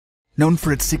Known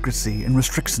for its secrecy and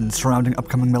restrictions surrounding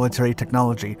upcoming military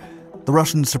technology, the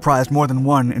Russians surprised more than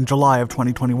one in July of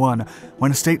 2021 when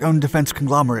a state-owned defense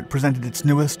conglomerate presented its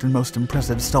newest and most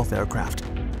impressive stealth aircraft.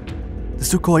 The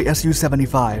Sukhoi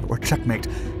Su-75, or Checkmate,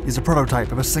 is a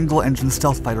prototype of a single-engine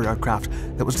stealth fighter aircraft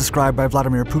that was described by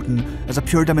Vladimir Putin as a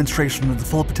pure demonstration of the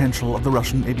full potential of the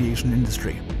Russian aviation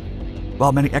industry.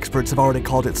 While many experts have already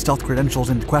called its stealth credentials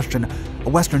into question, a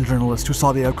Western journalist who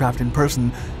saw the aircraft in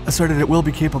person asserted it will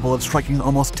be capable of striking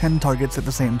almost 10 targets at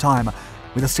the same time,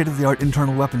 with a state-of-the-art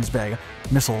internal weapons bay,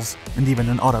 missiles, and even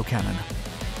an autocannon.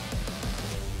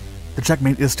 The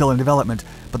Checkmate is still in development,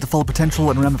 but the full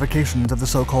potential and ramifications of the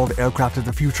so-called aircraft of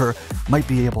the future might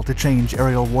be able to change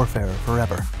aerial warfare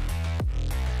forever.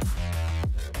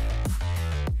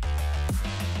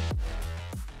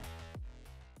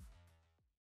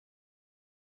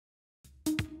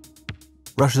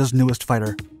 Russia's newest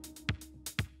fighter.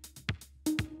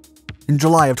 In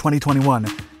July of 2021,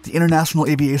 the International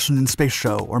Aviation and Space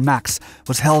Show, or MAX,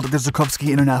 was held at the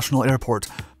Zhukovsky International Airport,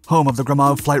 home of the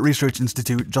Gromov Flight Research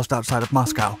Institute just outside of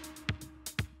Moscow.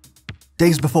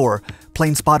 Days before,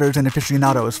 plane spotters and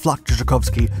aficionados flocked to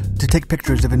Zhukovsky to take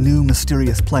pictures of a new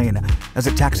mysterious plane as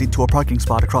it taxied to a parking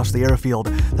spot across the airfield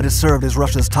that has served as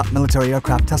Russia's top military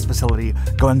aircraft test facility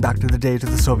going back to the days of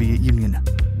the Soviet Union.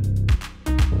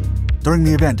 During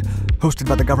the event, hosted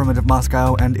by the government of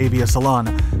Moscow and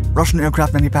Aviasalon, Russian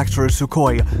aircraft manufacturer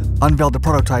Sukhoi unveiled a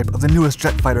prototype of the newest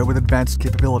jet fighter with advanced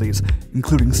capabilities,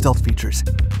 including stealth features.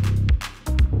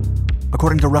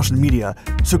 According to Russian media,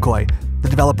 Sukhoi, the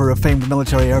developer of famed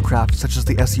military aircraft such as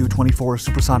the Su-24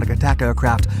 supersonic attack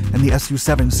aircraft and the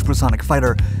Su-7 supersonic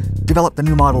fighter, developed the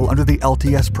new model under the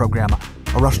LTS program,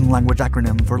 a Russian-language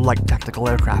acronym for Light Tactical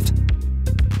Aircraft.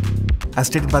 As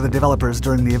stated by the developers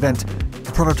during the event,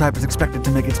 the prototype is expected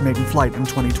to make its maiden flight in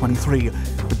 2023,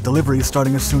 with deliveries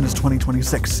starting as soon as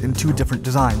 2026 in two different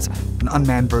designs, an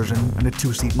unmanned version and a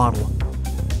two-seat model.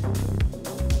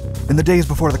 In the days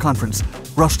before the conference,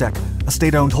 Rostec, a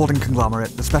state-owned holding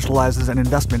conglomerate that specializes in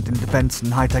investment in defense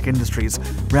and high-tech industries,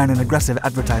 ran an aggressive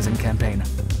advertising campaign.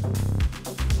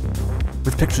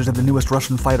 With pictures of the newest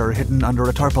Russian fighter hidden under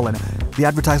a tarpaulin, the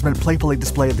advertisement playfully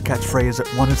displayed the catchphrase,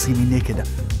 "Wanna see me naked,"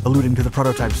 alluding to the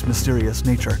prototype's mysterious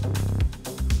nature.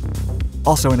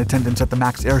 Also in attendance at the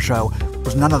MAX Air Show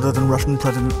was none other than Russian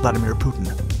President Vladimir Putin.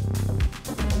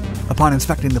 Upon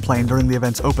inspecting the plane during the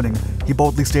event's opening, he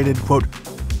boldly stated, quote,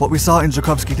 "What we saw in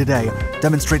Zhukovsky today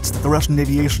demonstrates that the Russian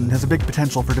aviation has a big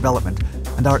potential for development,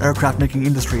 and our aircraft-making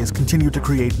industries continue to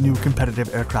create new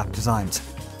competitive aircraft designs."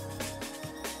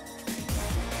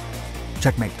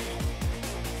 Checkmate.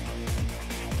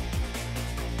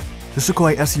 The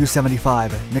Sukhoi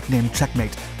Su-75, nicknamed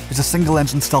Checkmate, is a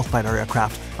single-engine stealth fighter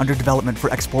aircraft under development for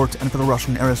export and for the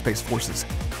Russian aerospace forces.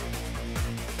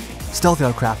 Stealth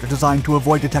aircraft are designed to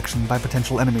avoid detection by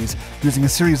potential enemies using a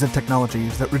series of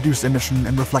technologies that reduce emission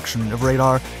and reflection of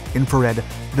radar, infrared,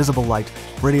 visible light,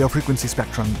 radio frequency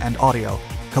spectrum, and audio,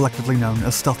 collectively known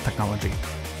as stealth technology.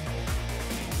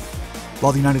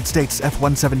 While the United States'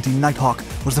 F-117 Nighthawk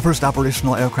was the first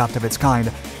operational aircraft of its kind,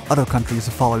 other countries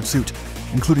have followed suit,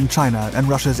 including China and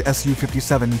Russia's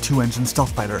Su-57 two-engine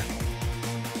stealth fighter.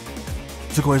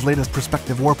 Sukhoi's latest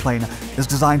prospective warplane is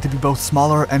designed to be both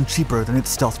smaller and cheaper than its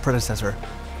stealth predecessor.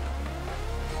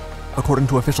 According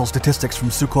to official statistics from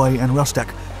Sukhoi and Rostec,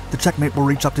 the Checkmate will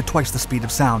reach up to twice the speed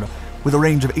of sound, with a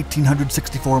range of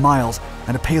 1,864 miles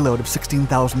and a payload of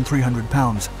 16,300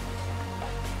 pounds.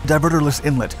 Diverterless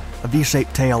inlet, a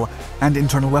V-shaped tail, and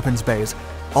internal weapons bays,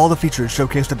 all the features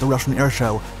showcased at the Russian Air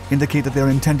Show indicate that they are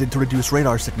intended to reduce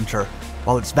radar signature,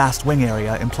 while its vast wing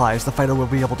area implies the fighter will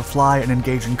be able to fly and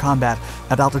engage in combat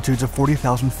at altitudes of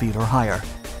 40,000 feet or higher.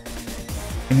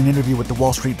 In an interview with the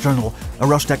Wall Street Journal, a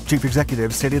Rostec chief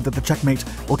executive stated that the Checkmate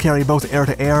will carry both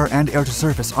air-to-air and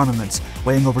air-to-surface armaments,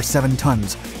 weighing over 7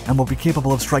 tons, and will be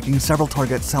capable of striking several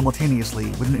targets simultaneously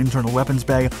with an internal weapons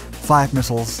bay, 5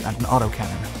 missiles, and an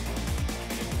autocannon.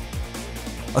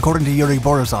 According to Yuri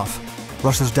Borisov,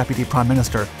 Russia's deputy prime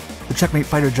minister, the Checkmate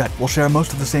fighter jet will share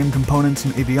most of the same components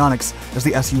and avionics as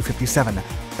the Su-57,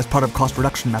 as part of cost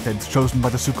reduction methods chosen by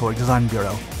the Sukhoi Design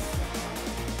Bureau.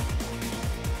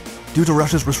 Due to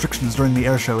Russia's restrictions during the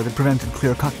air show that prevented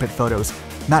clear cockpit photos,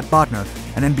 Matt Bodner,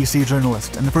 an NBC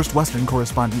journalist and the first Western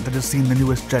correspondent that has seen the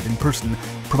newest jet in person,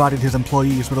 provided his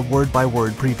employees with a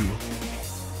word-by-word preview.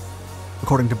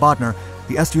 According to Bodner,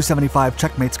 the Su-75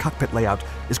 Checkmate's cockpit layout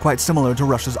is quite similar to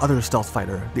Russia's other stealth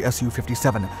fighter, the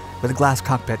Su-57, with a glass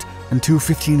cockpit and 2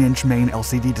 15-inch main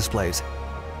LCD displays.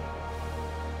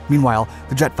 Meanwhile,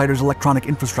 the jet fighter's electronic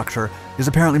infrastructure is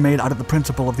apparently made out of the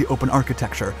principle of the open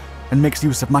architecture and makes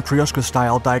use of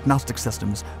Matryoshka-style diagnostic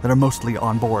systems that are mostly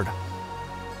on board.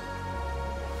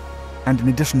 and in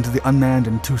addition to the unmanned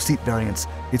and two-seat variants,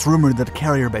 it's rumored that a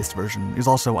carrier-based version is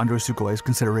also under Sukhoi's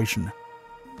consideration.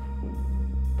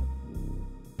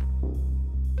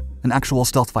 An actual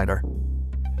stealth fighter.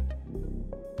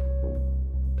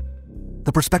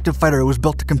 The prospective fighter was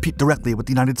built to compete directly with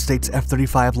the United States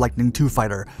F-35 Lightning II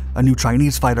fighter, a new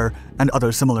Chinese fighter, and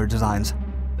other similar designs.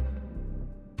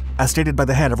 As stated by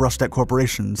the head of Rostec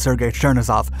Corporation, Sergei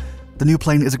Chernozov, the new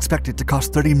plane is expected to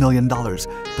cost $30 million,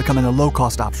 becoming a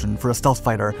low-cost option for a stealth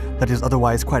fighter that is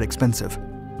otherwise quite expensive.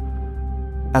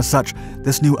 As such,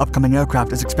 this new upcoming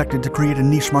aircraft is expected to create a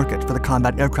niche market for the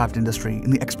combat aircraft industry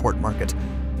in the export market,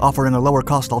 offering a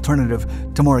lower-cost alternative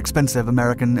to more expensive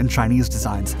American and Chinese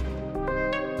designs.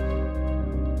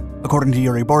 According to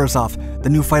Yuri Borisov, the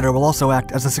new fighter will also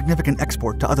act as a significant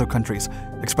export to other countries,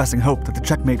 expressing hope that the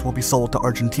Checkmate will be sold to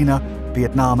Argentina,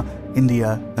 Vietnam,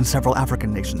 India, and several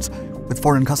African nations, with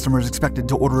foreign customers expected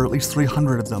to order at least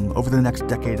 300 of them over the next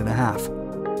decade and a half.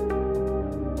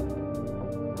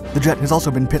 The jet has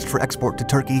also been pitched for export to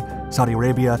Turkey, Saudi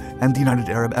Arabia, and the United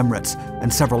Arab Emirates,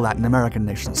 and several Latin American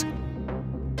nations.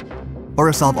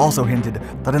 Borisov also hinted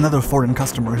that another foreign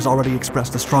customer has already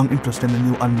expressed a strong interest in the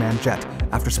new unmanned jet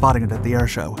after spotting it at the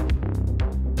airshow.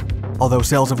 Although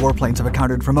sales of warplanes have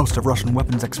accounted for most of Russian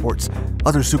weapons exports,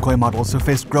 other Sukhoi models have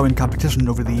faced growing competition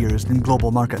over the years in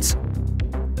global markets.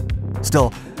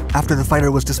 Still, after the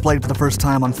fighter was displayed for the first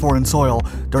time on foreign soil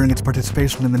during its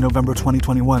participation in the November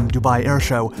 2021 Dubai Air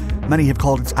Show, many have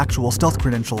called its actual stealth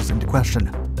credentials into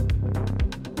question.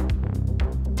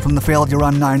 From the failed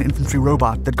Uran-9 infantry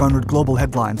robot that garnered global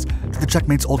headlines to the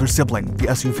Checkmate's older sibling,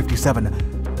 the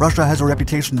Su-57, Russia has a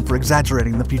reputation for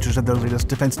exaggerating the features of their latest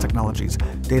defense technologies,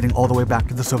 dating all the way back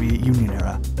to the Soviet Union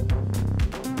era.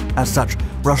 As such,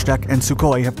 Rostec and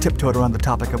Sukhoi have tiptoed around the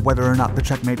topic of whether or not the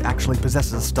Checkmate actually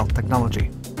possesses stealth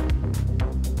technology.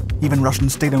 Even Russian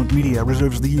state-owned media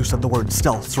reserves the use of the word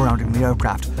stealth surrounding the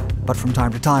aircraft, but from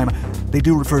time to time, they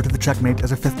do refer to the Checkmate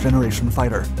as a fifth-generation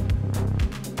fighter.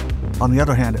 On the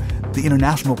other hand, the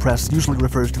international press usually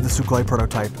refers to the Sukhoi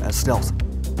prototype as stealth.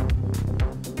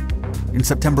 In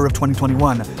September of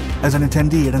 2021, as an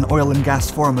attendee at an oil and gas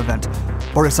forum event,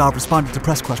 Borisov responded to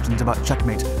press questions about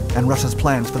Checkmate and Russia's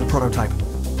plans for the prototype.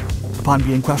 Upon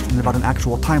being questioned about an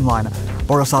actual timeline,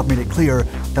 Borisov made it clear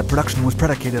that production was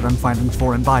predicated on finding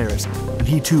foreign buyers, and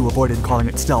he too avoided calling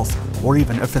it stealth or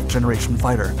even a fifth-generation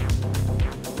fighter.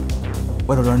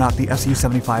 Whether or not the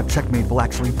Su-75 Checkmate will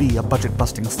actually be a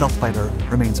budget-busting stealth fighter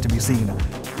remains to be seen,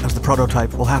 as the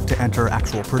prototype will have to enter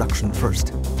actual production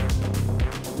first.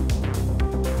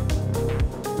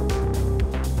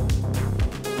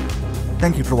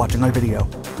 Thank you for watching our video.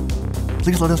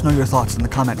 Please let us know your thoughts in the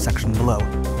comment section below.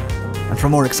 And for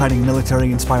more exciting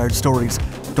military-inspired stories,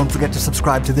 don't forget to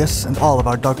subscribe to this and all of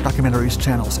our Dark Documentaries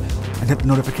channels, and hit the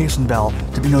notification bell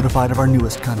to be notified of our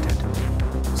newest content.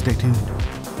 Stay tuned.